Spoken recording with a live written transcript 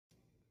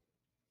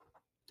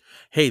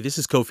Hey, this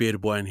is Kofi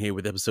Adeboyan here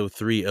with episode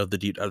 3 of the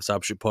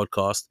Discipleship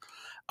podcast.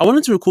 I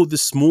wanted to record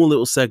this small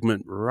little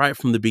segment right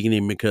from the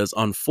beginning because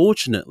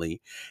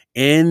unfortunately,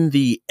 in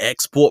the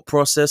export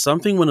process,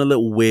 something went a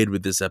little weird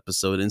with this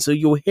episode. And so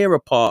you'll hear a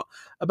part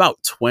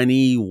about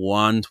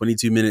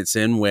 22 minutes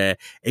in where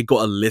it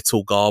got a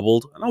little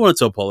garbled. And I wanted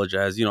to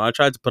apologize. I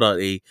tried to put out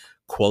a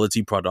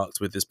quality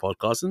product with this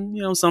podcast,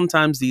 and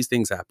sometimes these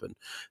things happen.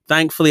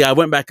 Thankfully, I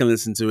went back and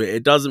listened to it.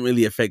 It doesn't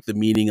really affect the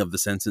meaning of the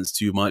sentence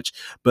too much,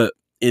 but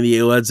in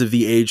the words of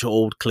the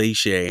age-old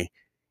cliche,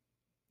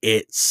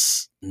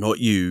 it's not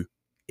you,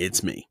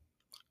 it's me.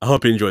 I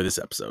hope you enjoy this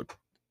episode.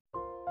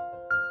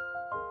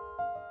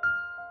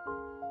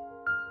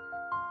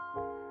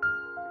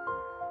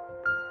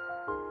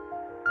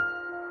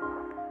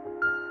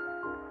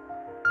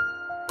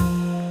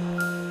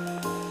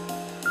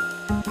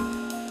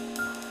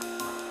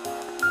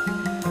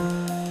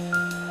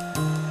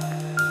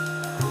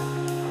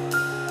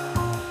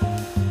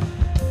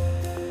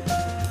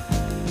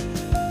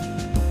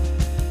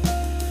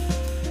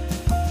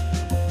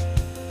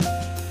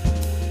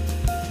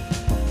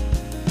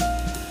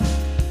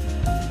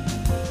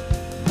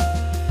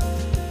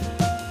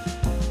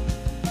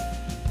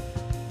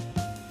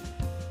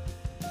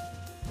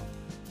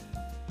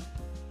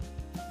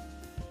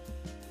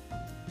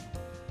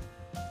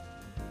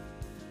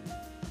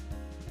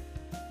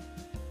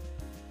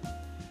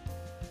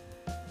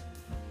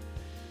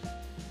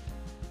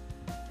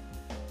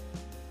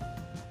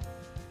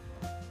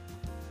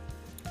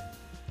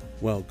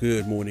 Well,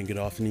 good morning, good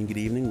afternoon, good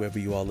evening, wherever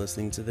you are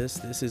listening to this.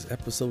 This is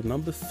episode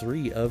number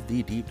 3 of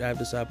the Deep Dive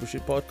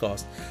Discipleship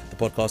podcast, the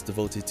podcast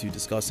devoted to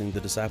discussing the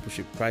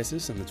discipleship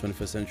crisis in the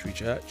 21st century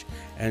church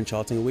and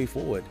charting a way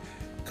forward.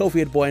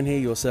 Kofi Adeboyan here,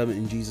 your servant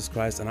in Jesus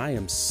Christ, and I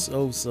am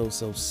so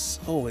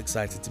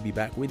excited to be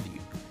back with you.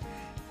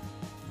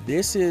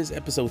 This is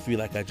episode 3,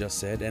 like I just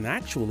said, and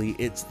actually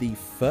it's the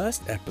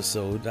first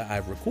episode that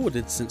I've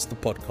recorded since the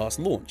podcast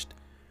launched.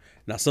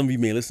 Now, some of you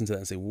may listen to that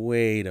and say,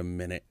 wait a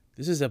minute.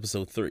 This is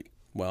episode 3.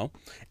 Well,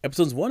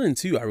 episodes 1 and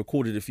 2 I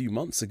recorded a few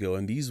months ago,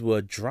 and these were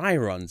dry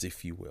runs,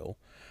 if you will,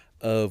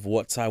 of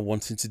what I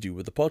wanted to do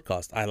with the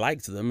podcast. I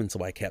liked them, and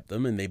so I kept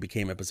them, and they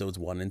became episodes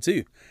 1 and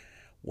 2.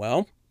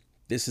 Well,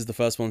 this is the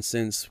first one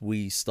since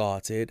we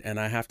started, and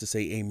I have to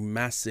say a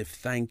massive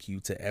thank you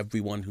to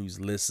everyone who's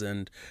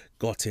listened,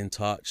 got in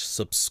touch,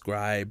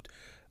 subscribed.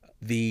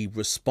 The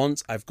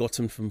response I've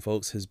gotten from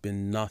folks has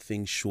been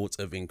nothing short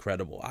of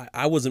incredible.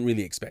 I wasn't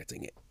really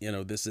expecting it.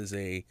 This is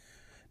a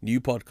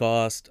new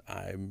podcast.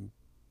 I'm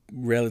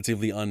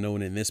relatively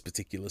unknown in this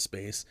particular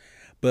space,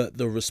 but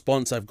the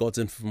response I've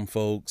gotten from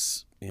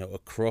folks,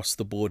 across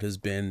the board has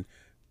been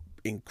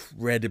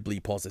incredibly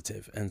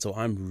positive. And so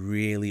I'm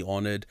really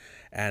honored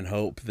and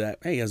hope that,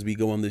 hey, as we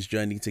go on this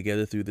journey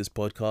together through this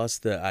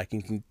podcast, that I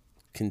can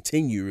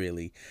continue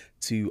really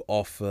to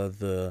offer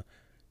the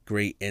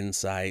great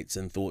insights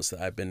and thoughts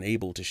that I've been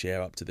able to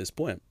share up to this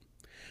point.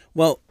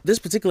 Well, this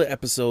particular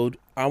episode,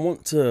 I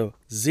want to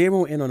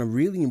zero in on a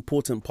really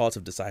important part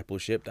of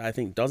discipleship that I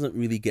think doesn't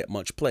really get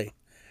much play.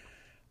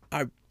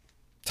 I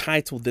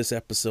titled this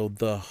episode,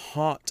 The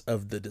Heart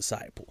of the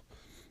Disciple.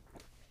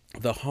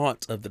 The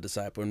heart of the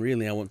disciple. And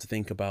really, I want to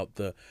think about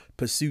the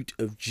pursuit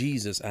of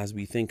Jesus as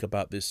we think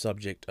about this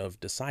subject of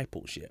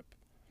discipleship.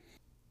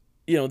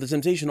 The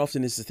temptation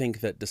often is to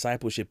think that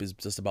discipleship is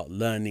just about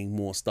learning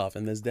more stuff,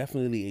 and there's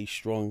definitely a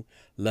strong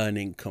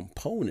learning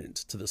component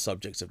to the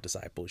subject of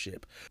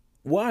discipleship.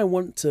 What I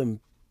want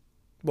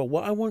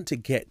to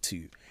get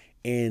to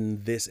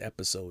in this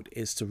episode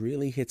is to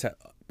really hit at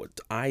what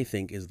I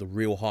think is the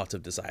real heart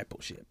of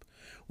discipleship,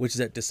 which is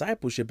that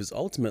discipleship is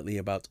ultimately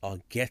about our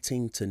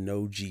getting to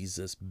know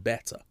Jesus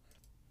better.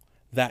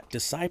 That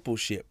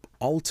discipleship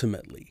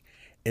ultimately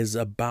is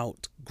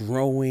about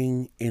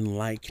growing in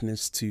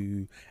likeness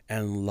to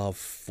and love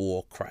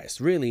for Christ.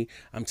 Really,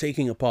 I'm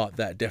taking apart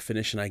that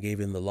definition I gave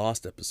in the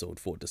last episode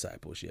for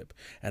discipleship,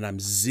 and I'm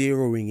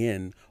zeroing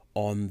in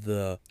on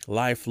the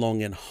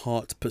lifelong and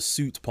heart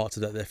pursuit part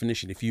of that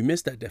definition. If you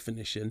missed that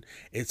definition,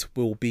 it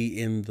will be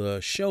in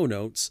the show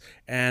notes,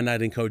 and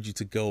I'd encourage you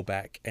to go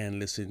back and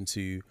listen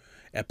to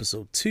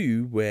episode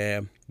 2,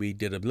 where we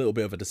did a little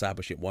bit of a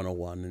discipleship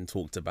 101 and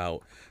talked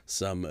about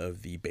some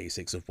of the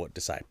basics of what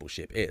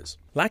discipleship is.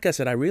 Like I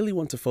said, I really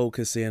want to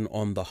focus in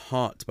on the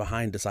heart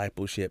behind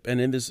discipleship. And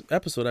in this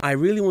episode, I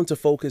really want to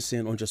focus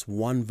in on just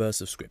one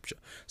verse of scripture.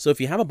 So if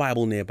you have a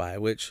Bible nearby,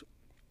 which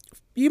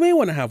you may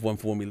want to have one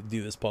for me to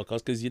do this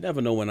podcast, because you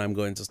never know when I'm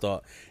going to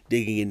start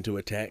digging into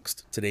a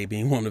text, today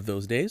being one of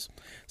those days.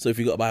 So if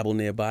you've got a Bible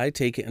nearby,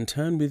 take it and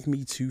turn with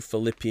me to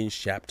Philippians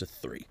chapter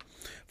 3.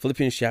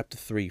 Philippians chapter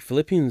 3.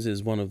 Philippians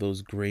is one of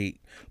those great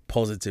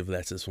positive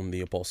letters from the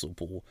Apostle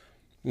Paul.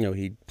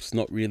 He's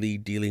not really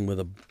dealing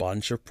with a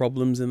bunch of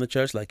problems in the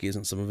church like he is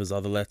in some of his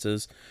other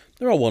letters.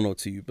 There are one or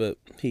two, but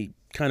he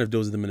kind of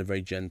deals with them in a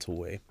very gentle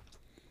way.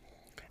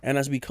 And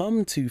as we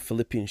come to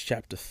Philippians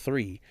chapter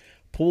 3,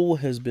 Paul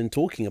has been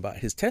talking about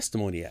his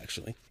testimony,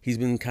 actually. He's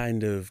been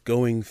kind of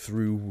going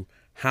through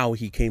how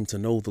he came to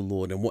know the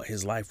Lord and what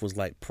his life was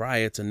like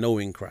prior to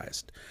knowing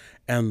Christ,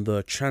 and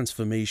the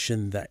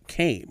transformation that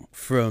came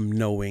from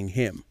knowing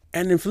him.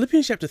 And in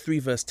Philippians chapter 3,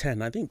 verse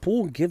 10, I think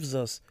Paul gives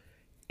us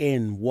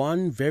in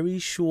one very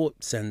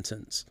short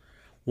sentence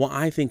what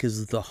I think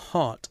is the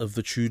heart of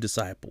the true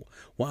disciple,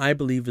 what I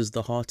believe is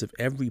the heart of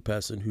every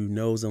person who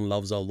knows and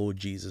loves our Lord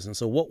Jesus. And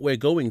so what we're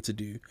going to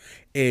do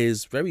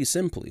is very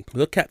simply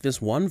look at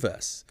this one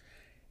verse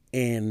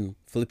in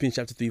Philippians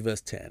chapter 3,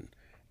 verse 10,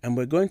 and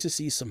we're going to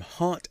see some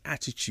heart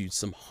attitudes,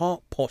 some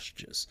heart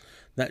postures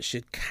that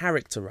should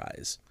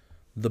characterize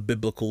the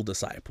biblical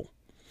disciple.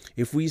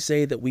 If we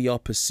say that we are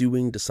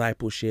pursuing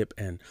discipleship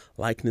and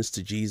likeness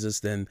to Jesus,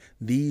 then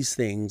these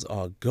things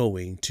are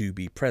going to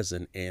be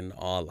present in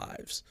our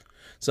lives.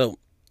 So,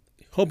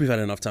 hope you've had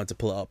enough time to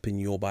pull it up in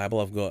your Bible.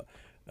 I've got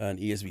an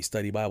ESV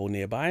study Bible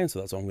nearby, and so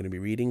that's what I'm going to be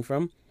reading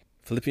from.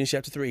 Philippians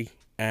chapter 3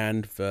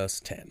 and verse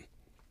 10.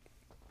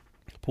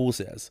 Paul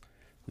says,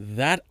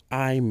 "That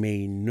I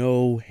may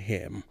know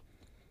him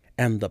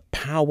and the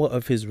power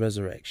of his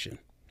resurrection,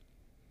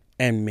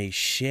 and may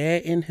share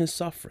in his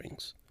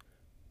sufferings,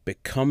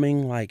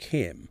 becoming like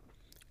him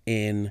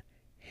in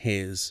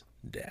his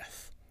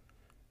death.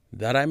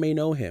 That I may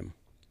know him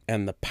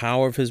and the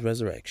power of his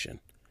resurrection,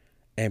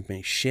 and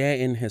may share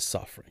in his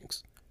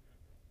sufferings,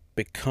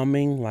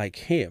 becoming like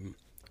him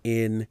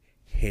in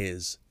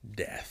his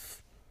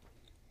death."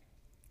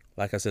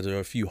 Like I said, there are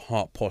a few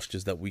heart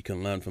postures that we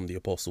can learn from the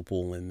Apostle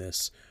Paul in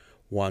this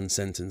one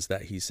sentence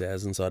that he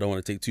says. And so I don't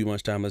want to take too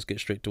much time. Let's get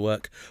straight to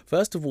work.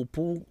 First of all,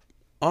 Paul,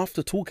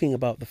 after talking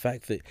about the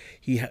fact that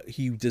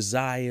he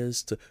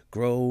desires to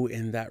grow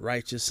in that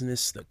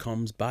righteousness that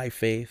comes by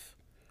faith,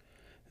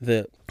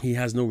 that he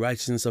has no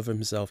righteousness of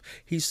himself,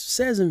 he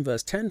says in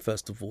verse 10,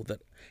 first of all,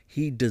 that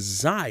he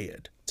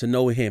desired to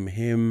know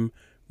him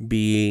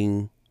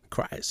being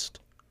Christ.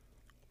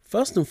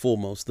 First and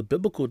foremost, the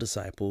biblical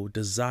disciple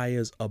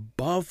desires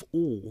above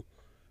all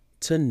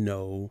to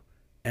know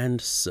and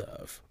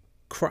serve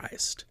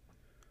Christ.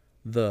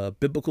 The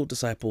biblical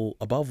disciple,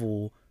 above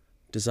all,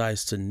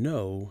 desires to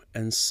know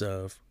and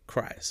serve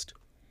Christ.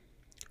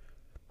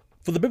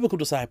 For the biblical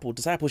disciple,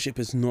 discipleship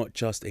is not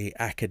just an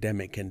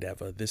academic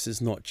endeavor. This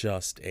is not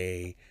just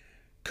a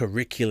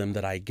curriculum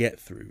that I get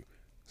through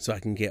so I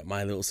can get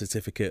my little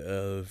certificate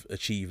of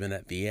achievement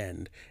at the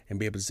end and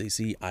be able to say,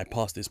 see, I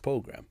passed this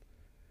program.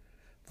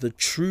 The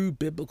true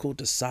biblical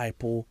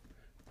disciple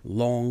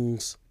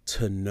longs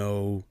to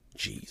know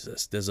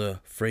Jesus. There's a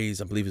phrase,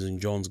 I believe is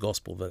in John's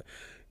Gospel, that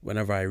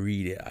whenever I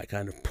read it, I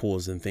kind of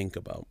pause and think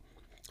about.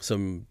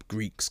 Some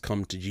Greeks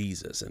come to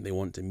Jesus and they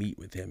want to meet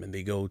with him, and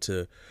they go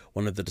to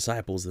one of the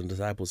disciples, and the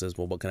disciple says,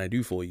 well, what can I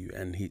do for you?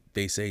 And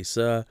they say,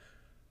 sir,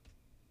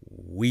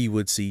 we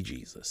would see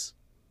Jesus.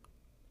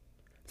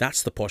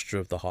 That's the posture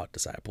of the heart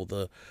disciple.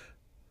 The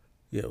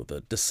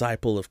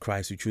disciple of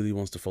Christ who truly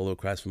wants to follow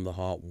Christ from the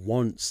heart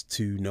wants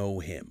to know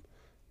him.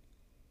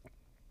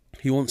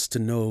 He wants to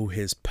know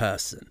his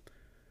person,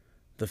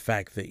 the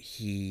fact that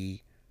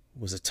he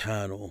was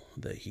eternal,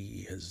 that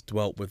he has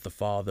dwelt with the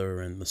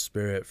Father and the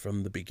Spirit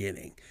from the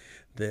beginning,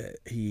 that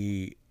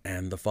he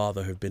and the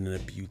Father have been in a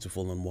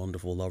beautiful and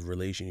wonderful love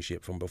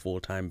relationship from before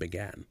time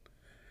began,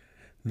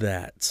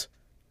 that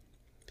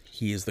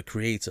he is the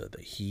creator,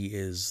 that he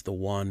is the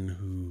one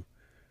who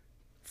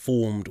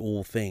formed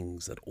all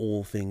things, that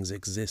all things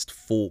exist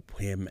for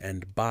him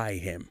and by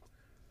him,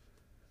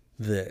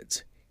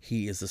 that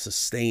he is the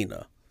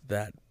sustainer,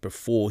 that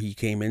before he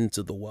came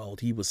into the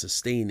world, he was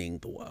sustaining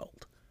the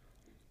world.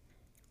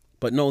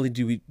 But not only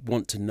do we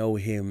want to know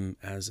him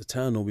as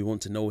eternal, we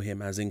want to know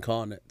him as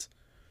incarnate,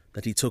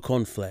 that he took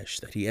on flesh,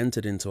 that he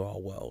entered into our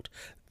world,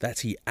 that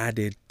he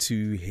added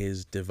to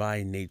his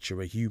divine nature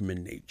a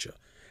human nature,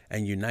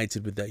 and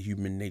united with that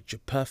human nature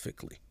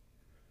perfectly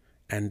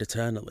and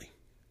eternally.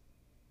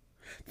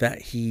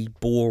 That he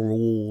bore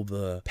all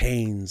the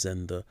pains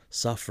and the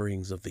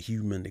sufferings of the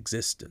human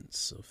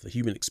existence, of the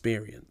human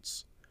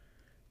experience,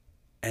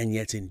 and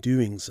yet in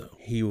doing so,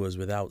 he was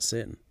without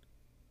sin.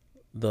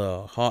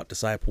 The heart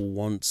disciple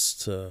wants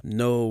to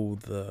know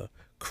the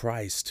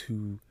Christ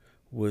who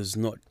was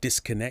not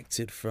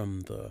disconnected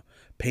from the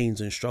pains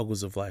and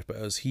struggles of life, but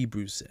as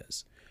Hebrews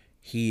says,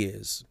 he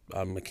is,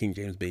 I'm a King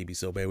James baby,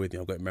 so bear with me,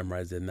 I've got it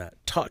memorized in that,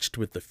 touched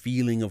with the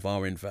feeling of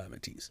our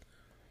infirmities.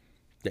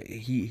 That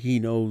he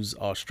knows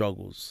our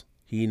struggles.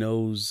 He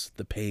knows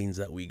the pains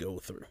that we go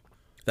through.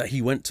 That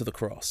he went to the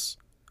cross.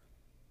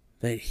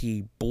 That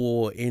he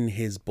bore in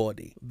his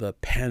body the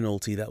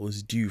penalty that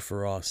was due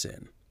for our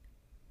sin.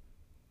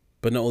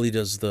 But not only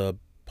does the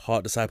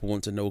heart disciple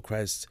want to know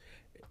Christ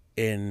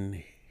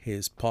in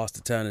his past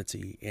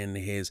eternity, in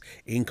his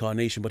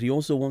incarnation, but he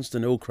also wants to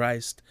know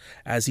Christ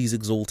as he's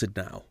exalted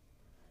now.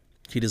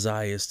 He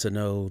desires to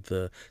know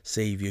the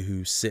Savior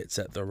who sits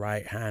at the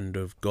right hand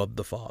of God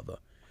the Father,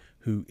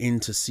 who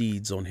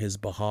intercedes on his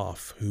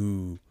behalf,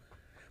 who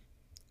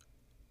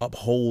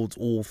upholds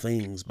all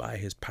things by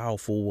his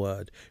powerful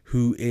word,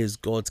 who is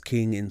God's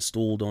king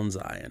installed on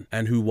Zion,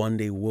 and who one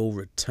day will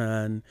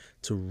return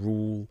to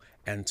rule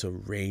and to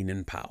reign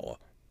in power.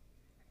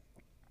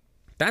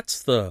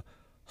 That's the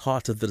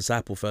heart of the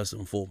disciple first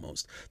and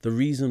foremost. The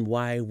reason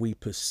why we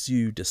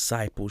pursue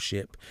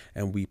discipleship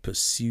and we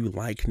pursue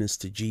likeness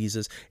to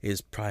Jesus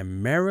is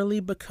primarily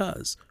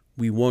because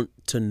we want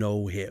to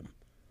know him.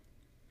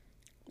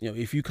 You know,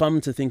 if you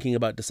come to thinking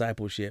about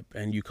discipleship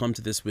and you come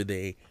to this with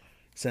a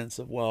sense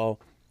of, well,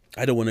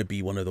 I don't want to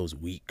be one of those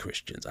weak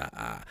Christians.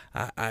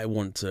 I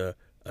want to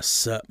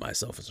assert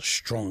myself as a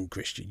strong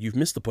Christian. You've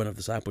missed the point of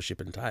discipleship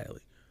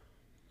entirely.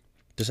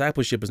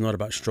 Discipleship is not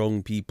about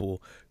strong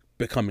people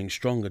becoming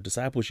stronger.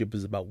 Discipleship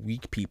is about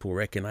weak people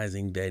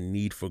recognizing their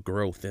need for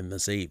growth in the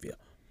Savior.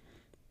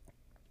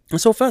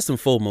 And so first and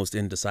foremost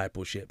in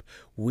discipleship,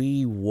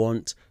 we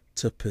want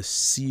to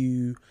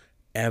pursue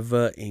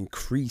ever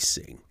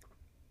increasing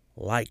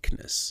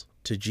likeness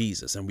to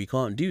Jesus. And we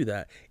can't do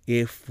that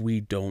if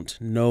we don't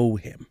know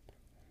him.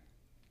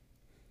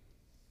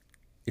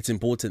 It's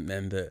important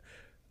then that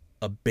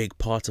a big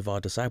part of our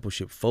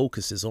discipleship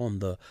focuses on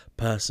the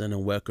person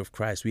and work of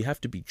Christ. We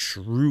have to be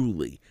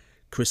truly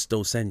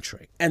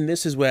Christocentric. And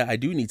this is where I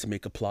do need to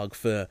make a plug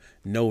for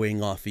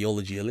knowing our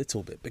theology a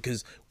little bit,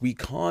 because we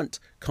can't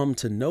come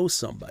to know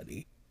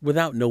somebody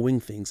without knowing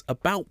things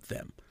about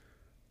them.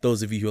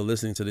 Those of you who are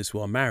listening to this who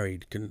are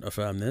married can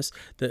affirm this,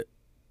 that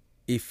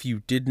if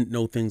you didn't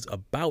know things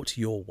about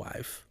your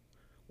wife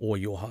or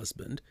your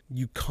husband,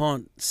 you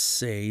can't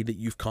say that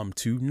you've come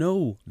to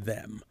know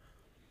them.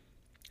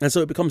 And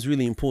so it becomes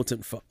really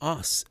important for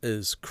us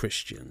as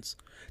Christians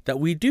that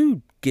we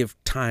do give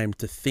time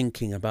to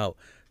thinking about,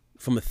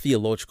 from a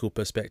theological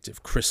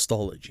perspective,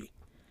 Christology.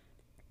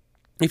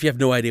 If you have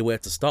no idea where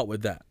to start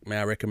with that, may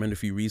I recommend a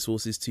few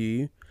resources to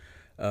you?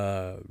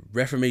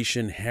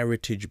 Reformation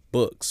Heritage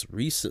Books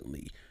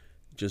recently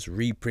just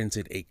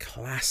reprinted a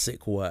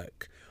classic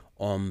work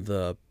on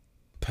the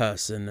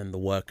person and the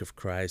work of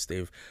Christ.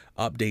 They've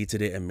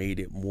updated it and made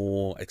it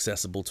more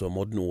accessible to a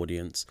modern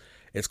audience.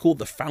 It's called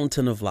The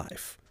Fountain of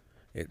Life.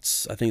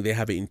 I think they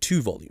have it in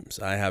 2 volumes.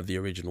 I have the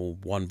original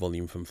 1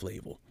 volume from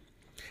Flavel.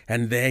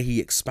 And there he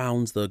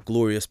expounds the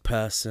glorious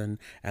person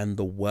and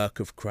the work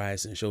of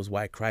Christ and shows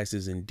why Christ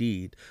is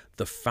indeed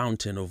the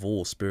fountain of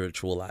all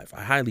spiritual life.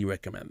 I highly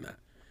recommend that.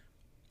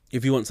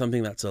 If you want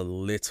something that's a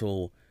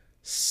little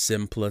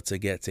simpler to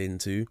get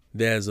into,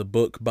 there's a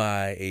book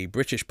by a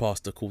British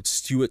pastor called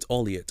Stuart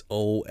Olyott,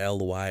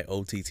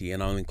 Olyott,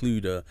 and I'll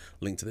include a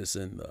link to this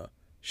in the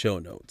show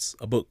notes.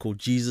 A book called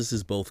Jesus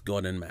is Both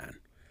God and Man.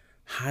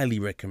 Highly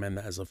recommend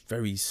that as a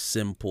very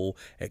simple,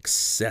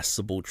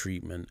 accessible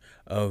treatment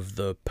of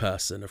the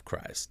person of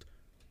Christ.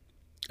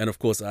 And of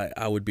course,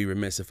 I would be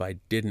remiss if I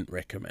didn't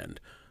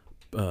recommend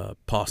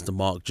Pastor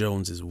Mark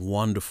Jones's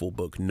wonderful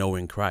book,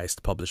 Knowing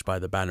Christ, published by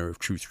the Banner of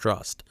Truth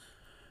Trust.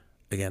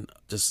 Again,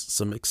 just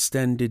some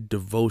extended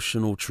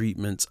devotional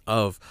treatments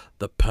of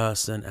the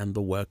person and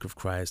the work of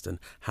Christ and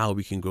how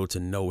we can grow to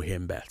know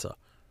him better.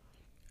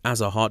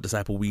 As a heart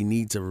disciple, we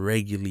need to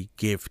regularly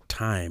give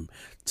time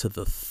to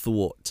the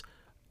thought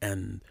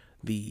and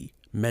the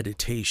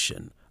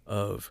meditation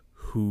of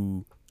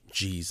who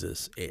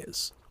Jesus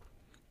is.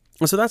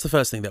 And so that's the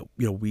first thing that,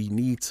 we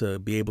need to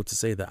be able to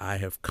say that I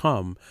have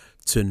come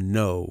to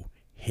know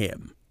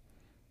him.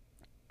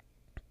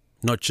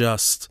 Not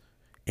just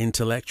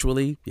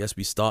intellectually, yes,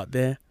 we start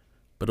there,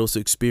 but also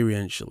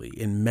experientially,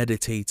 in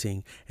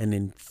meditating and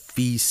in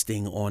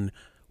feasting on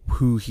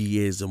who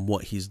he is and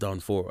what he's done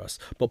for us.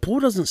 But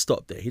Paul doesn't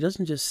stop there. He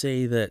doesn't just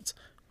say that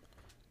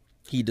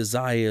he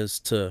desires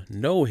to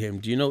know him.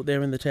 Do you note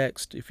there in the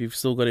text, if you've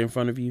still got it in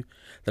front of you,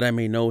 that I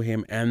may know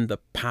him and the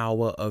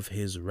power of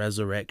his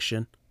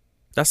resurrection?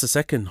 That's the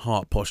second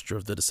heart posture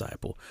of the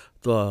disciple.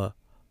 The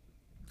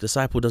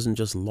disciple doesn't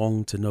just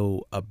long to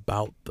know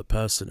about the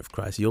person of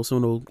Christ. He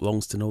also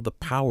longs to know the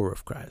power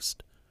of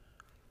Christ.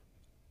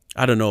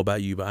 I don't know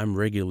about you, but I'm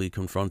regularly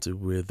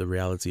confronted with the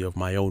reality of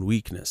my own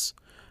weakness.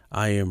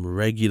 I am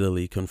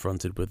regularly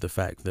confronted with the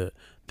fact that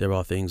there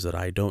are things that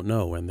I don't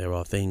know, and there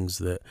are things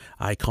that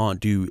I can't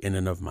do in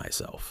and of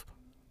myself.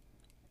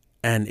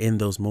 And in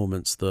those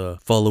moments, the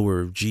follower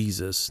of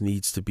Jesus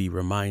needs to be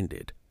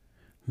reminded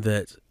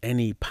that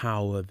any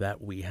power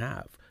that we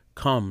have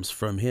comes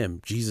from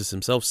him. Jesus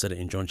himself said it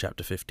in John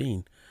chapter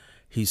 15.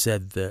 He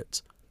said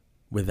that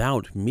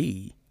without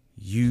me,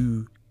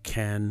 you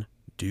can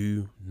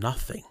do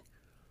nothing.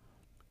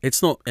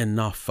 It's not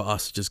enough for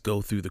us to just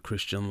go through the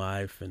Christian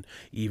life and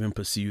even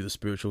pursue the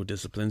spiritual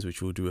disciplines,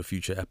 which we'll do a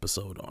future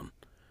episode on.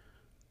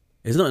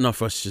 It's not enough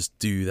for us to just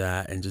do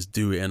that and just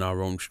do it in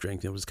our own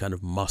strength and just kind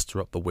of muster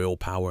up the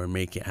willpower and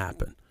make it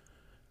happen.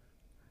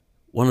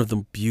 One of the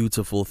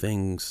beautiful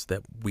things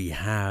that we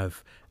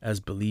have as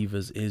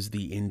believers is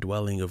the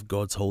indwelling of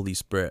God's Holy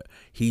Spirit.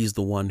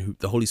 The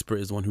Holy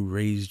Spirit is the one who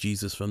raised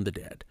Jesus from the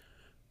dead.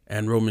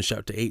 And Romans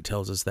chapter 8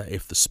 tells us that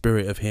if the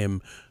spirit of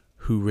him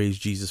who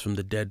raised Jesus from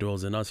the dead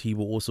dwells in us, he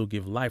will also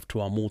give life to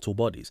our mortal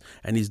bodies.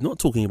 And he's not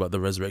talking about the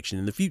resurrection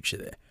in the future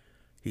there.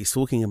 He's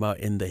talking about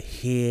in the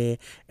here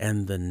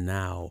and the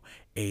now,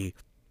 a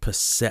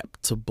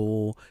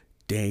perceptible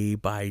day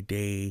by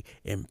day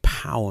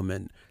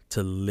empowerment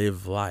to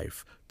live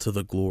life to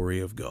the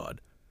glory of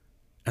God.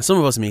 And some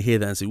of us may hear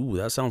that and say, ooh,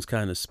 that sounds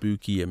kind of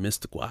spooky and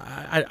mystical.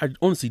 I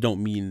honestly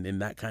don't mean in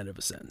that kind of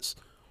a sense.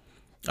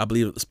 I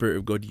believe that the Spirit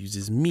of God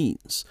uses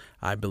means.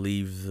 I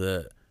believe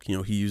that,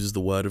 he uses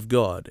the Word of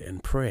God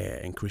and prayer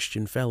and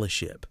Christian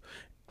fellowship.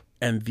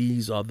 And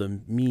these are the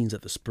means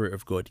that the Spirit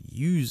of God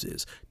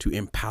uses to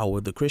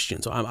empower the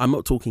Christian. So I'm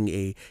not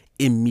talking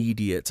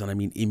immediate, and I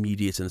mean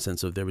immediate in the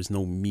sense of there is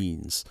no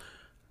means.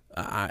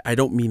 I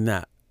don't mean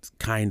that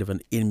kind of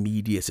an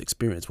immediate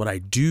experience. What I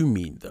do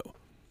mean, though,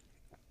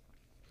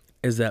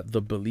 is that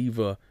the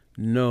believer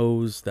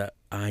knows that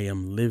I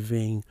am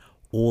living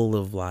all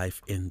of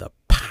life in the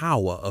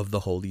power of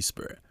the Holy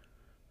Spirit.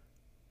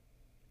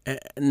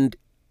 And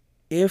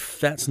if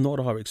that's not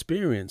our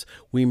experience,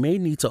 we may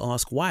need to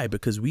ask why,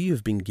 because we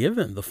have been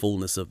given the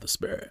fullness of the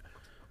Spirit.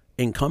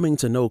 In coming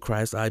to know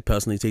Christ, I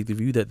personally take the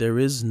view that there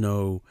is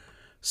no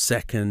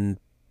second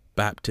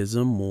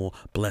baptism or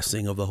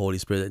blessing of the Holy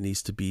Spirit that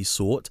needs to be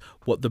sought.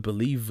 What the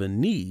believer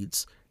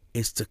needs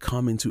is to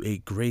come into a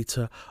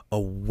greater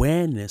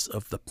awareness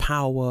of the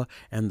power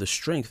and the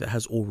strength that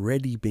has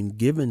already been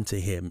given to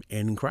him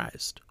in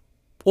Christ.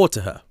 Or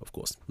to her, of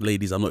course.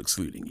 Ladies, I'm not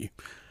excluding you.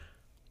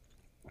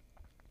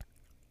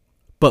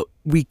 But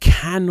we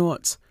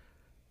cannot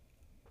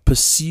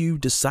pursue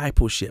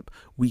discipleship.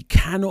 We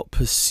cannot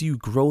pursue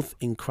growth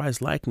in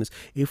Christ likeness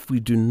if we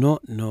do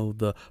not know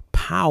the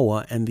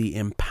power and the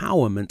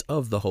empowerment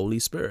of the Holy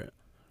Spirit.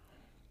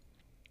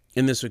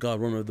 In this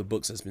regard, one of the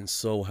books that's been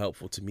so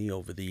helpful to me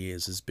over the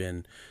years has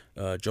been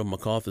John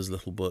MacArthur's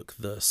little book,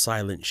 The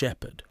Silent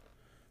Shepherd,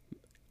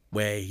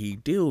 where he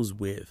deals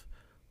with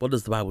what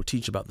does the Bible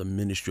teach about the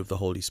ministry of the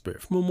Holy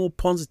Spirit from a more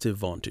positive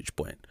vantage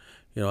point.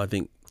 I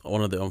think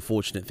one of the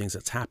unfortunate things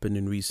that's happened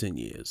in recent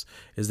years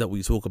is that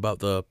we talk about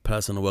the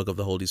personal work of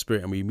the Holy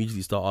Spirit and we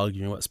immediately start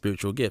arguing about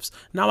spiritual gifts.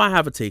 Now, I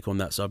have a take on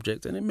that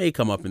subject and it may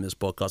come up in this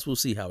podcast. We'll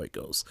see how it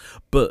goes.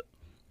 But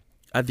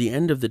at the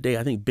end of the day,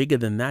 I think bigger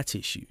than that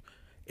issue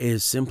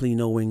is simply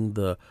knowing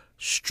the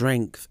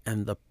strength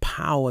and the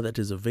power that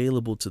is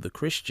available to the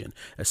Christian,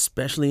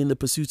 especially in the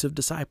pursuit of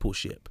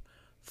discipleship,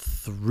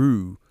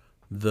 through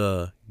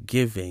the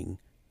giving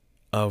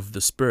of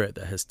the Spirit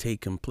that has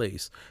taken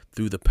place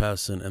through the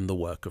person and the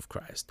work of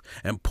Christ.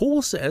 And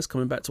Paul says,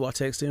 coming back to our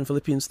text here in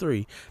Philippians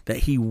 3, that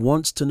he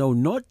wants to know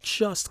not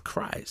just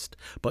Christ,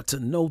 but to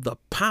know the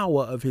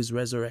power of his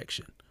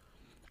resurrection.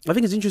 I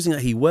think it's interesting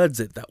that he words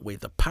it that way,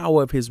 the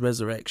power of his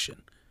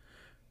resurrection.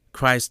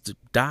 Christ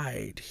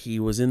died. He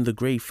was in the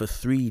grave for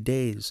 3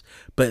 days,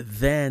 but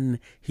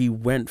then he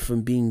went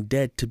from being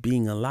dead to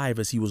being alive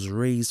as he was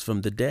raised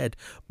from the dead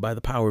by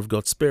the power of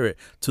God's Spirit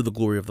to the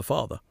glory of the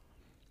Father.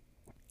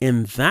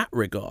 In that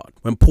regard,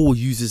 when Paul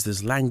uses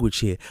this language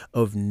here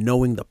of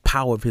knowing the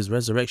power of his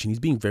resurrection, he's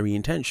being very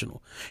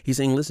intentional. He's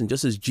saying, listen,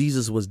 just as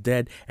Jesus was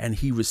dead and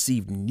he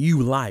received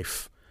new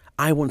life,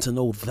 I want to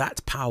know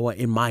that power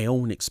in my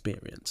own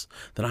experience,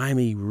 that I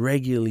may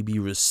regularly be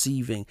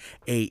receiving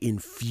a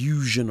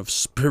infusion of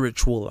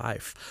spiritual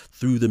life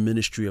through the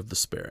ministry of the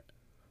Spirit.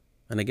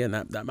 And again,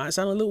 that might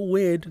sound a little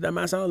weird. That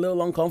might sound a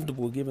little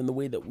uncomfortable given the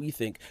way that we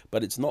think,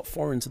 but it's not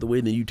foreign to the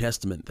way the New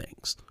Testament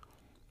thinks.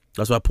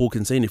 That's why Paul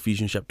can say in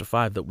Ephesians chapter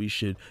 5 that we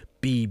should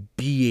be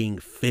being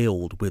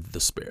filled with the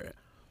Spirit.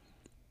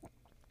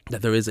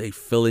 That there is a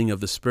filling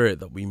of the Spirit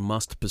that we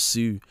must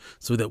pursue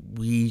so that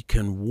we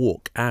can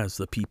walk as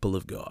the people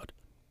of God.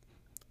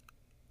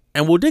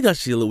 And we'll dig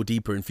actually a little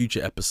deeper in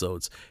future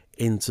episodes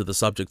into the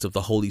subject of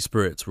the Holy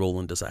Spirit's role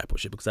in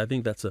discipleship, because I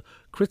think that's a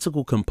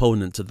critical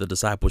component to the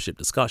discipleship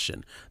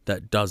discussion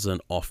that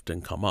doesn't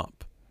often come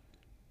up.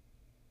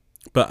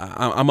 But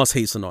I must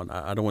hasten on.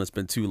 I don't want to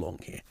spend too long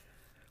here.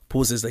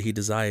 Paul says that he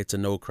desired to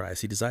know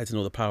Christ. He desired to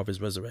know the power of his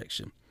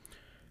resurrection.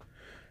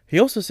 He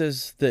also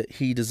says that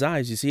he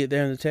desires, you see it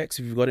there in the text,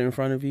 if you've got it in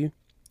front of you,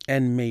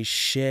 and may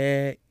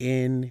share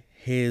in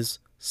his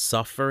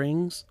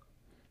sufferings.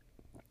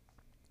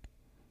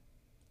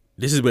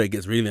 This is where it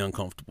gets really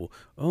uncomfortable.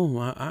 Oh,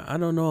 I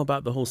don't know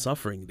about the whole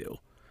suffering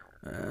deal.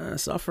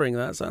 Suffering,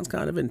 that sounds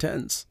kind of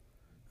intense.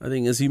 I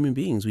think as human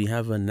beings, we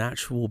have a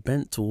natural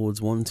bent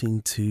towards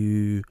wanting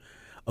to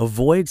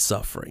avoid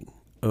suffering,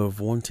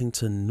 of wanting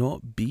to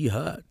not be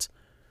hurt.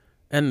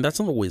 And that's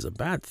not always a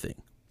bad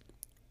thing.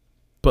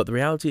 But the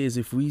reality is,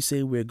 if we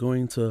say we're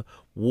going to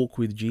walk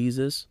with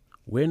Jesus,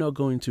 we're not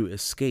going to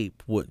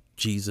escape what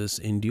Jesus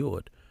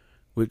endured,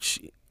 which,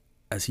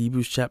 as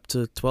Hebrews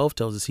chapter 12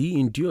 tells us, he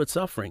endured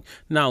suffering.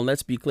 Now,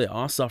 let's be clear.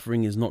 Our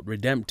suffering is not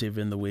redemptive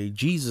in the way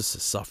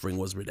Jesus' suffering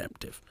was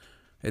redemptive.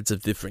 It's a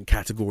different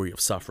category of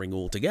suffering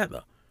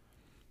altogether.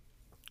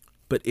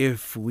 But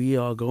if we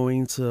are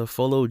going to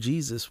follow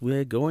Jesus,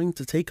 we're going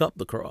to take up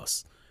the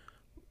cross.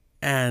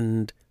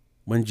 And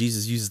when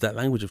Jesus uses that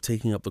language of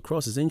taking up the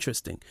cross is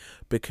interesting,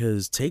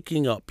 because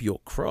taking up your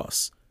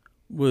cross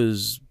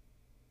was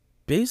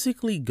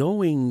basically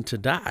going to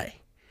die.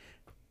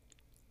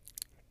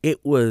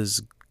 It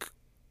was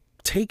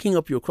taking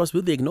up your cross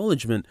with the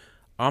acknowledgement,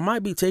 I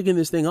might be taking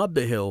this thing up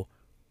the hill,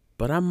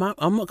 but I'm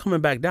not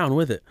coming back down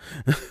with it.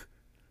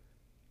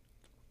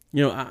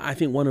 I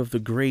think one of the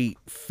great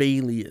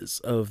failures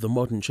of the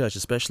modern church,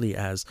 especially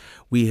as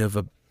we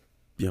have,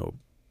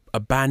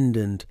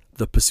 abandoned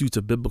the pursuit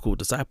of biblical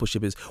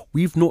discipleship, is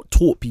we've not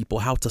taught people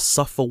how to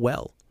suffer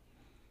well.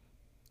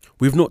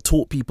 We've not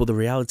taught people the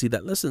reality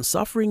that, listen,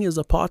 suffering is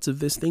a part of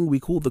this thing we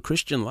call the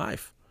Christian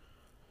life.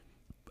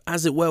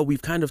 As it were,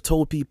 we've kind of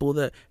told people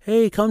that,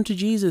 hey, come to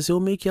Jesus, he'll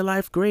make your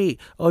life great.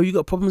 Oh, you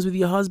got problems with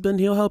your husband,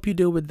 he'll help you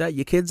deal with that.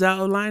 Your kids out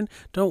of line,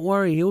 don't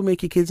worry, he'll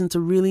make your kids into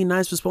really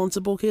nice,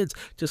 responsible kids.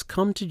 Just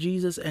come to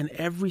Jesus and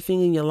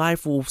everything in your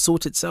life will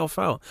sort itself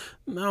out.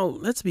 Now,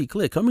 let's be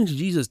clear, coming to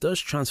Jesus does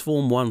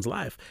transform one's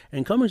life,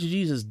 and coming to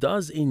Jesus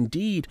does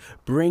indeed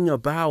bring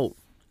about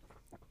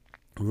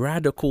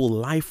radical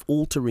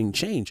life-altering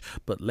change.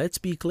 But let's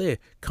be clear,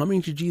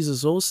 coming to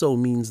Jesus also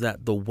means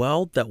that the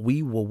world that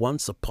we were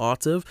once a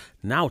part of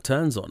now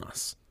turns on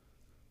us.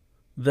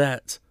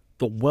 That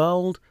the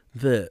world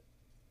that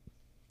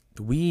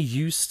we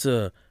used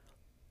to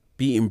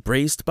be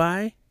embraced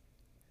by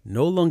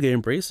no longer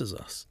embraces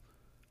us.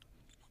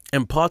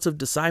 And part of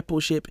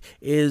discipleship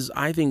is,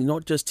 I think,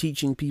 not just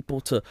teaching people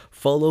to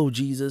follow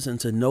Jesus and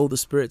to know the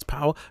Spirit's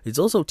power, it's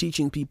also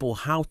teaching people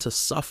how to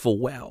suffer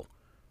well.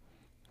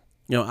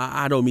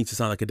 I don't mean to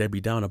sound like a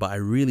Debbie Downer, but I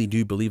really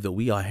do believe that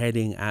we are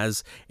heading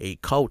as a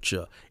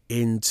culture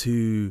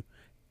into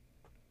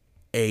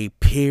a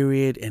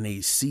period and a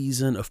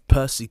season of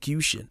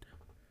persecution.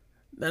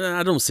 And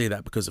I don't say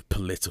that because of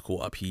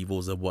political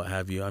upheavals or what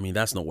have you. I mean,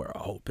 that's not where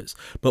our hope is.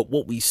 But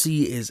what we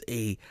see is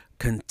a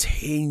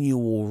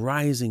continual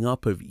rising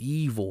up of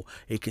evil,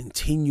 a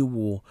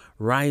continual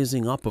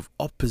rising up of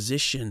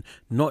opposition,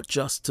 not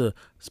just to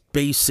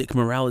basic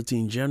morality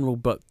in general,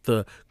 but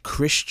the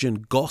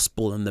Christian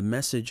gospel and the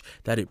message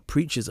that it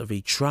preaches of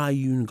a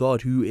triune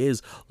God who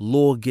is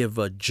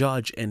lawgiver,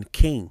 judge, and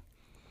king.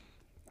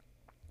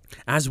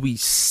 As we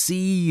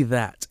see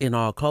that in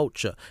our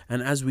culture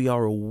and as we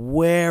are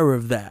aware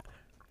of that,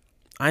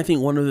 I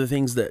think one of the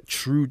things that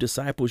true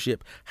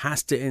discipleship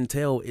has to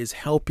entail is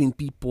helping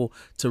people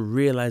to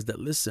realize that,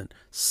 listen,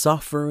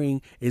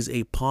 suffering is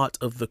a part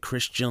of the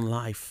Christian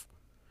life.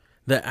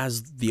 That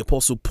as the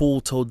Apostle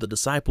Paul told the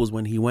disciples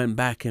when he went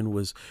back and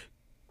was,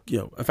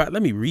 in fact,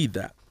 let me read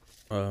that.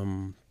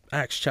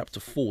 Acts chapter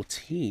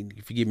 14,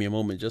 if you give me a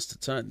moment just to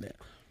turn there.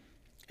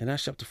 In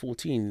Acts chapter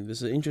 14,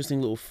 there's an interesting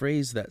little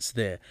phrase that's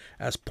there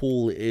as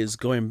Paul is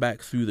going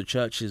back through the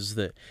churches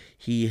that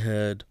he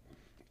had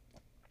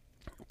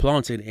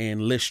planted in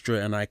Lystra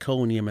and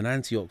Iconium and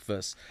Antioch.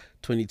 Verse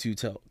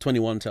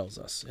 21 tells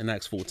us in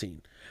Acts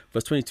 14.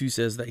 Verse 22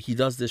 says that he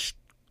does this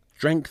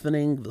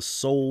strengthening the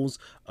souls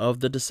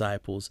of the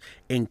disciples,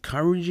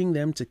 encouraging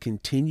them to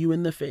continue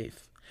in the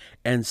faith,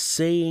 and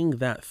saying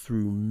that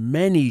through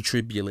many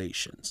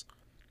tribulations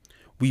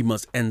we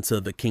must enter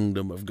the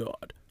kingdom of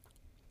God.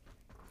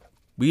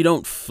 We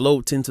don't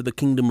float into the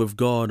kingdom of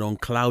God on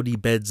cloudy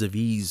beds of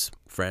ease,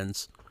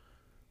 friends.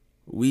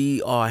 We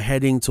are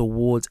heading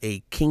towards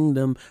a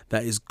kingdom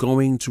that is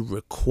going to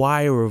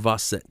require of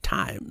us at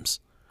times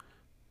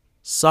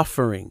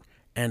suffering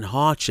and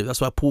hardship.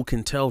 That's why Paul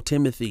can tell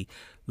Timothy,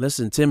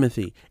 listen,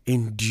 Timothy,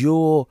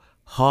 endure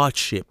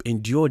hardship,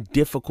 endure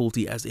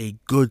difficulty as a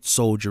good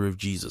soldier of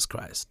Jesus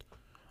Christ.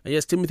 And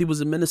yes, Timothy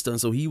was a minister,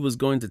 and so he was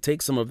going to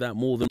take some of that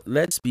more than,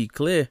 let's be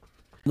clear,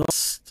 not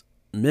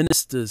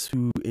ministers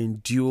who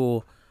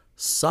endure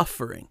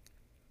suffering.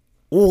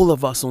 All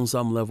of us on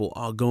some level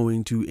are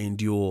going to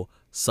endure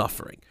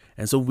suffering.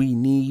 And so we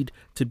need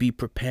to be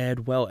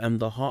prepared well. And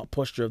the heart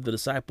posture of the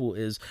disciple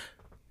is,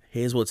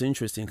 here's what's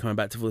interesting, coming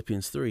back to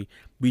Philippians 3,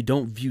 we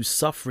don't view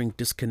suffering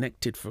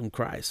disconnected from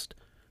Christ.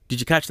 Did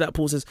you catch that?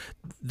 Paul says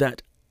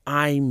that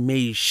I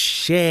may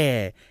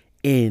share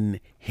in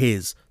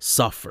his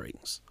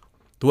sufferings.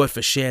 The word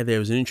for share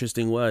there is an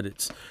interesting word.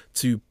 It's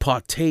to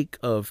partake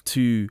of,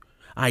 to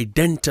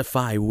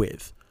identify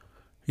with.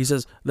 He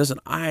says, listen,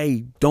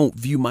 I don't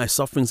view my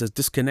sufferings as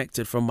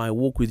disconnected from my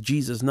walk with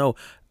Jesus. No,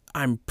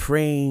 I'm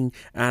praying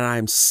and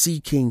I'm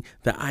seeking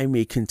that I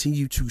may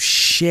continue to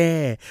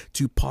share,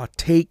 to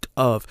partake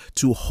of,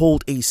 to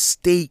hold a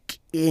stake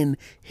in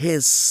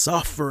his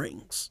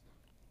sufferings.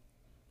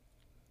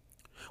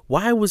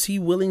 Why was he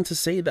willing to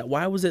say that?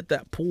 Why was it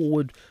that Paul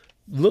would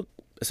look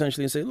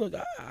essentially and say, look,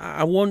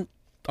 I want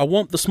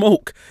the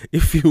smoke,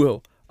 if you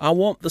will. I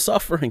want the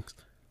sufferings.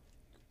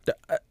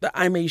 That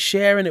I may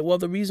share in it. Well,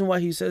 the reason why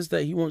he says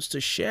that he wants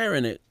to share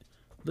in it,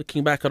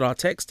 looking back at our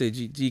text, do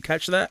you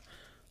catch that?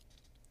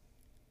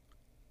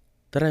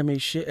 That I may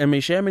share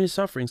in his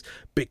sufferings,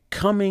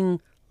 becoming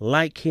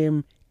like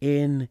him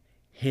in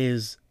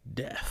his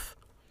death.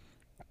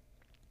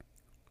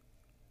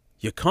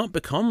 You can't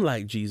become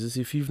like Jesus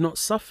if you've not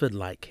suffered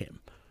like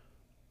him.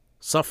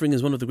 Suffering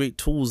is one of the great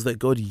tools that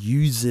God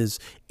uses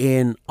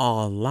in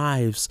our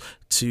lives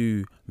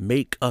to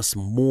make us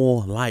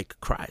more like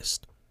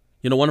Christ.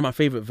 One of my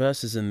favorite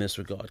verses in this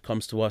regard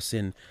comes to us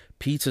in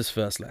Peter's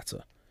first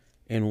letter,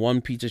 in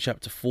 1 Peter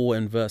chapter 4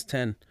 and verse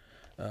 10.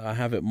 I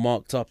have it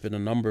marked up in a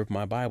number of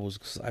my Bibles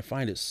because I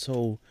find it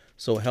so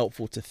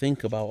helpful to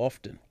think about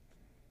often.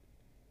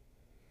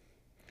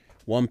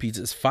 1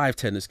 Peter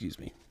 5:10, excuse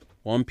me.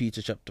 1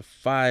 Peter chapter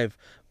 5,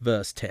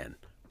 verse 10.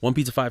 1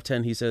 Peter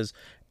 5:10, he says,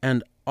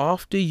 and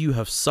after you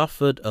have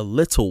suffered a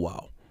little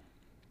while,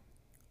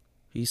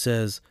 he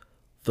says,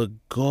 the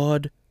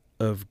God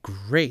of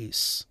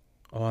grace,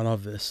 oh, I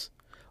love this.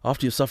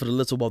 After you've suffered a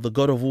little while, the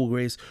God of all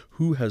grace,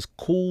 who has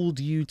called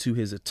you to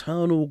his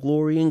eternal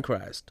glory in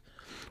Christ,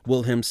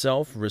 will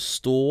himself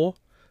restore,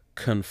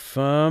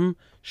 confirm,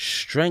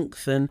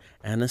 strengthen,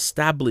 and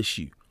establish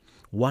you.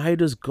 Why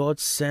does God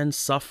send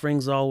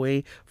sufferings our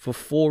way? For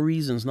 4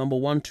 reasons. Number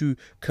 1, to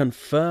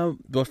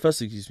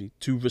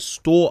to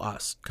restore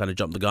us. Kind of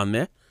jumped the gun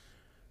there.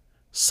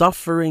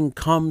 Suffering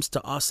comes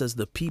to us as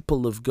the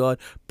people of God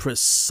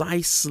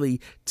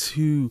precisely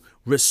to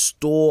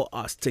restore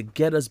us, to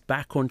get us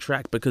back on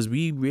track, because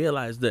we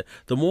realize that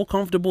the more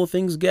comfortable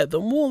things get, the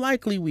more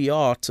likely we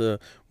are to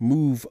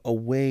move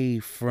away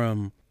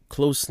from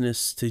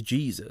closeness to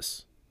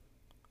Jesus.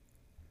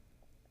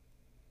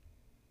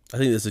 I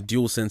think there's a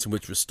dual sense in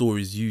which restore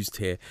is used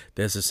here.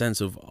 There's a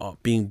sense of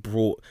being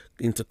brought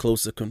into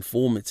closer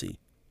conformity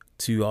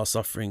to our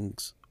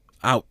sufferings,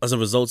 as a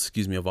result,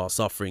 of our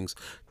sufferings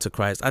to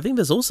Christ. I think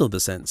there's also the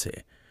sense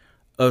here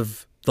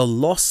of the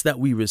loss that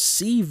we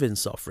receive in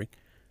suffering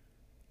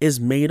is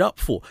made up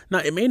for. Now,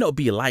 it may not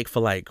be like for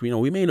like,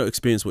 we may not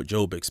experience what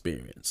Job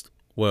experienced,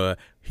 where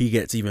he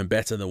gets even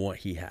better than what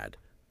he had.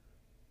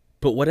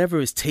 But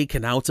whatever is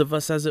taken out of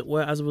us, as it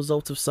were, as a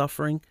result of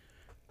suffering,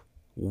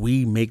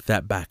 we make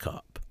that back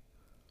up.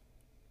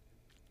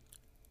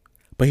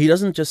 But he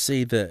doesn't just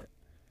say that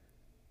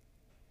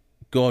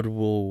God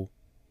will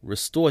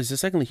restore. He says,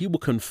 secondly, he will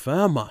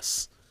confirm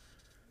us.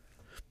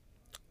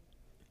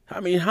 I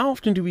mean, how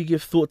often do we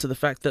give thought to the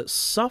fact that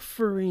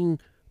suffering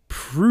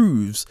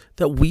proves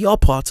that we are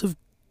part of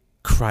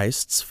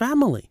Christ's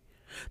family?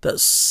 That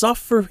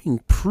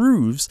suffering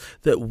proves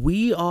that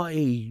we are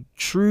a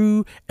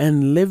true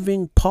and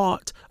living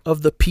part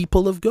of the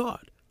people of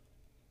God.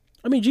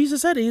 I mean,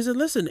 Jesus said it. He said,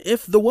 listen,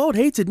 if the world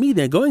hated me,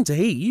 they're going to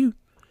hate you.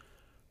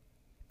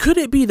 Could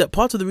it be that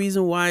part of the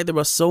reason why there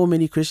are so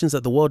many Christians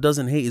that the world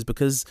doesn't hate is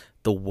because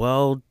the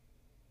world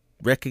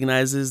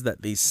recognizes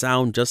that they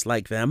sound just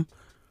like them?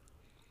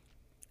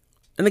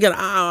 And again,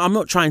 I'm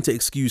not trying to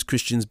excuse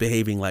Christians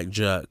behaving like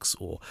jerks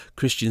or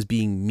Christians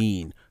being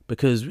mean,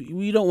 because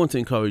we don't want to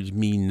encourage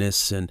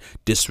meanness and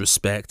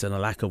disrespect and a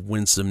lack of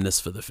winsomeness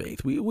for the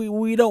faith.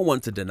 We don't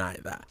want to deny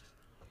that.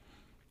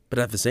 But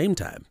at the same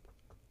time,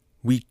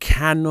 we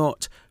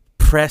cannot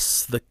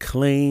press the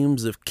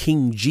claims of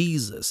King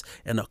Jesus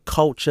in a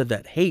culture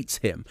that hates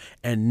him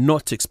and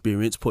not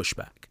experience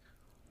pushback.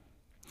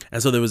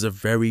 And so there is a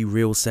very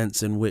real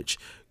sense in which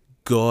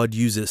God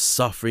uses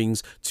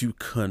sufferings to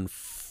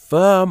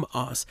confirm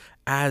us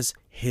as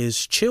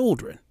his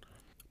children.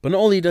 But not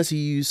only does he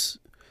use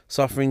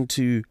suffering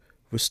to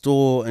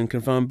restore and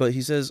confirm, but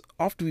he says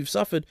after we've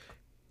suffered,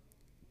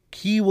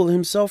 he will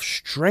himself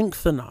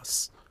strengthen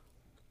us.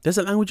 There's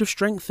a language of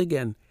strength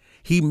again.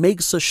 He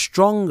makes us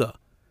stronger.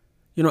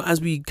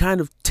 As we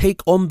kind of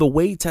take on the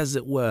weight, as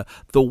it were,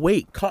 the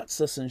weight cuts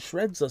us and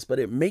shreds us, but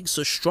it makes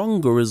us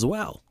stronger as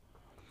well.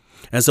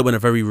 And so in a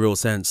very real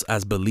sense,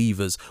 as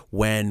believers,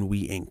 when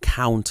we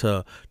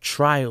encounter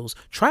trials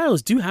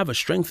do have a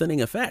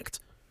strengthening effect.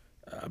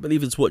 I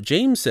believe it's what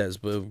James says,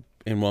 but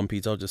in 1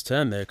 Peter, I'll just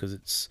turn there because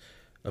it's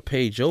a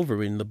page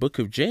over in the book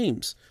of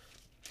James.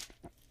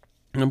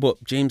 And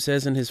what James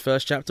says in his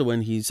first chapter,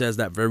 when he says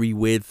that very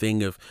weird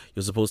thing of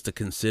you're supposed to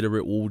consider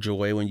it all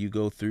joy when you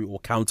go through, or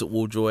count it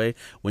all joy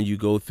when you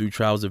go through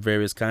trials of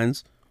various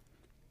kinds.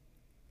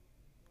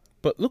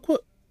 But look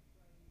what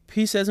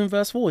he says in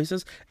verse 4. He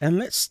says, and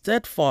let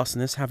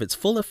steadfastness have its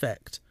full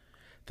effect,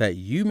 that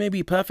you may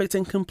be perfect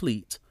and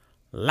complete,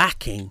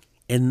 lacking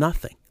in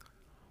nothing.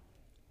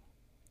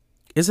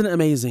 Isn't it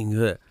amazing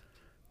that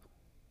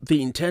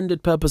the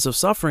intended purpose of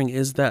suffering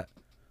is that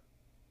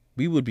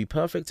we would be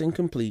perfect and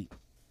complete,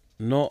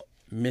 not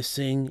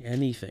missing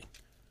anything?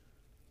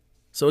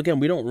 So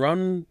again, we don't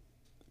run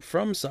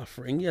from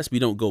suffering. Yes, we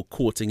don't go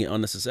courting it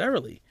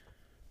unnecessarily.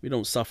 We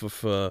don't suffer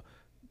for,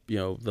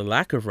 the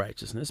lack of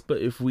righteousness.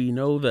 But if we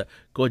know that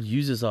God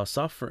uses our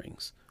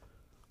sufferings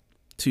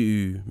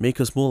to make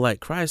us more like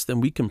Christ,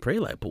 then we can pray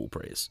like Paul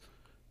prays.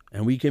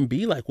 And we can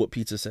be like what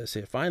Peter says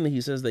here. Finally,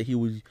 he says that he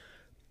would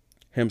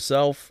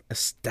himself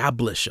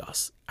establish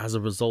us as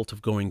a result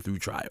of going through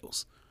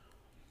trials.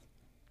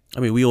 I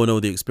mean, we all know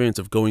the experience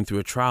of going through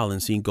a trial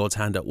and seeing God's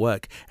hand at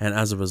work, and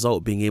as a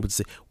result being able to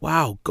say,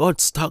 wow,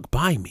 God stuck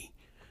by me.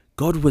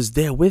 God was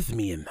there with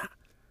me in that.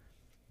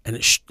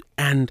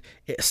 And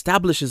it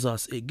establishes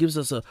us. It gives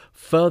us a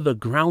further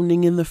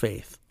grounding in the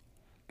faith.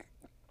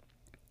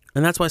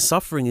 And that's why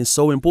suffering is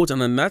so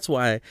important. And that's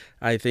why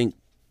I think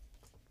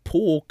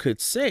Paul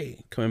could say,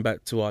 coming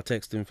back to our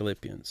text in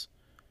Philippians,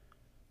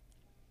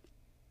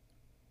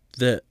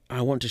 that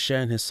I want to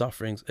share in his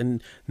sufferings.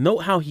 And note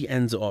how he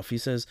ends it off. He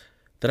says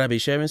that I may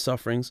share in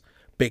sufferings,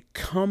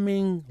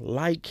 becoming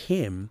like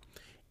him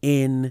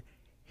in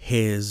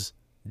his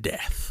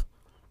death.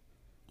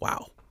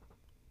 Wow.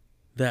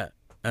 That,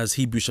 as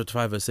Hebrews chapter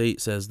 5 verse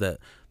 8 says, that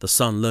the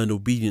Son learned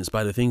obedience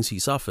by the things he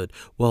suffered.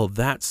 Well,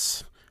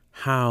 that's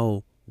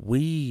how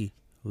we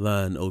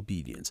learn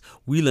obedience.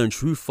 We learn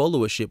true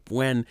followership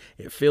when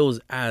it feels,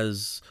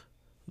 as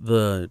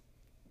the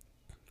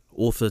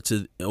author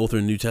in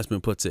the New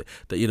Testament puts it,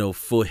 that,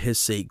 for his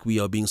sake, we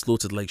are being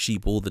slaughtered like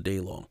sheep all the day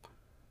long.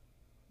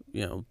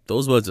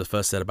 Those words are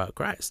first said about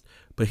Christ,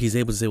 but he's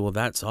able to say, well,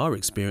 that's our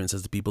experience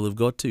as the people of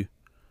God too.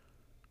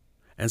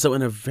 And so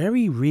in a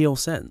very real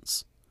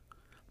sense,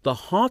 the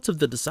heart of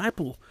the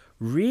disciple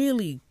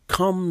really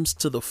comes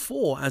to the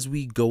fore as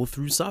we go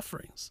through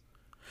sufferings,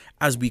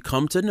 as we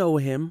come to know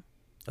him,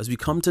 as we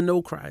come to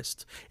know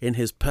Christ in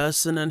his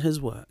person and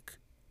his work,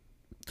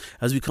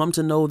 as we come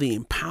to know the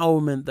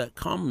empowerment that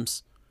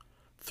comes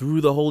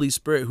through the Holy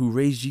Spirit who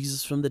raised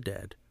Jesus from the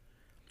dead,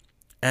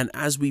 and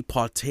as we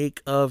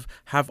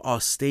have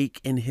our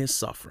stake in his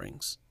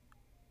sufferings.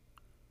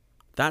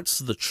 That's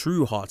the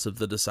true heart of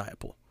the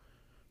disciple.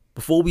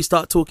 Before we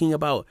start talking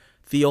about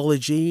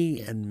theology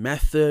and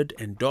method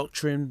and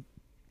doctrine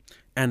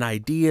and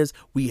ideas,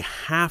 we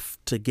have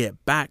to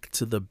get back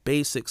to the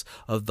basics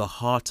of the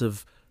heart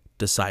of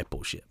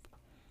discipleship.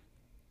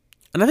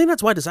 And I think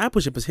that's why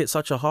discipleship has hit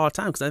such a hard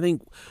time, because I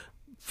think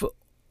for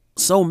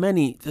so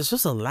many, there's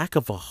just a lack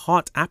of a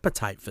heart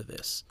appetite for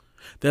this.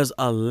 There's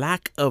a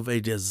lack of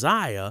a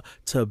desire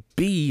to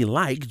be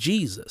like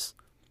Jesus.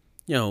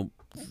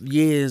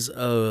 Years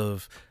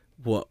of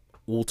what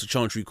Walter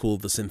Chantry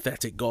called the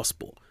synthetic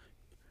gospel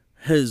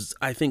has,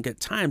 I think, at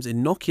times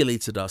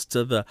inoculated us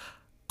to the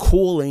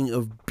calling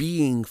of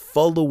being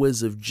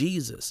followers of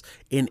Jesus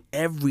in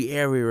every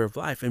area of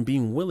life and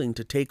being willing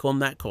to take on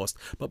that cost.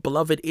 But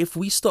beloved, if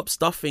we stop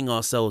stuffing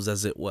ourselves,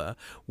 as it were,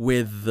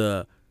 with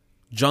the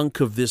junk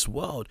of this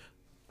world,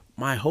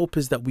 my hope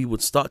is that we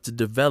would start to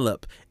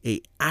develop an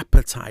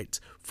appetite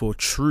for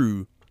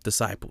true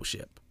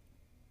discipleship.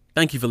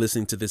 Thank you for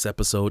listening to this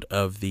episode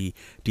of the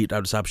Deep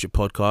Dive Discipleship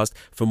podcast.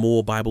 For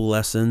more Bible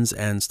lessons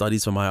and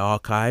studies from my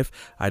archive,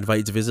 I invite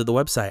you to visit the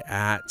website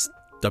at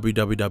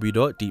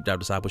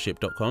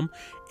www.deepdivediscipleship.com.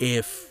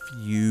 If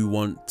you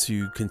want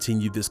to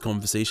continue this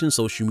conversation,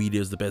 social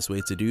media is the best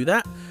way to do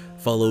that.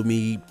 Follow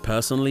me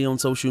personally on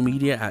social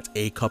media at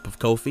A Cup of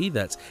Coffee.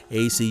 That's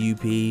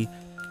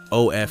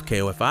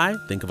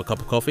ACUPOFKOFI. Think of a cup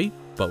of coffee,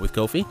 but with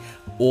Kofi.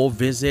 Or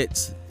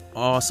visit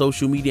our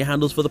social media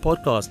handles for the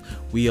podcast.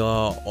 We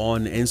are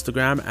on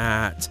Instagram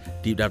at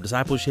Deep Dive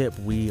Discipleship.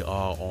 We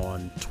are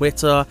on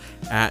Twitter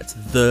at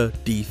the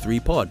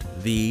D3 Pod,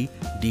 the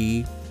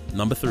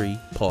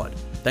D3 Pod.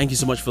 Thank you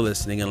so much for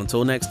listening, and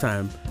until next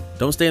time,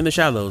 don't stay in the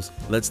shallows.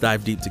 Let's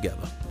dive deep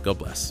together. God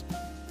bless.